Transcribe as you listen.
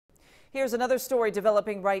Here's another story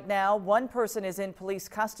developing right now. One person is in police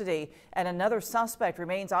custody and another suspect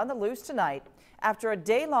remains on the loose tonight after a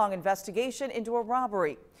day-long investigation into a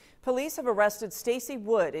robbery. Police have arrested Stacy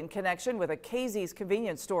Wood in connection with a Casey's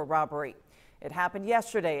convenience store robbery. It happened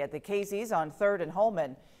yesterday at the Casey's on 3rd and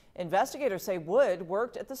Holman. Investigators say Wood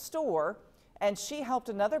worked at the store and she helped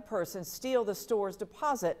another person steal the store's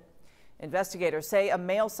deposit. Investigators say a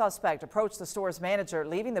male suspect approached the store's manager,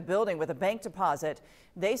 leaving the building with a bank deposit.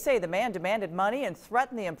 They say the man demanded money and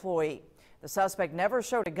threatened the employee. The suspect never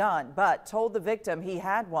showed a gun, but told the victim he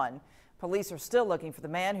had one. Police are still looking for the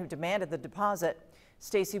man who demanded the deposit.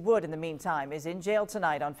 Stacy Wood, in the meantime, is in jail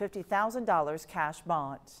tonight on $50,000 cash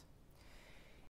bond.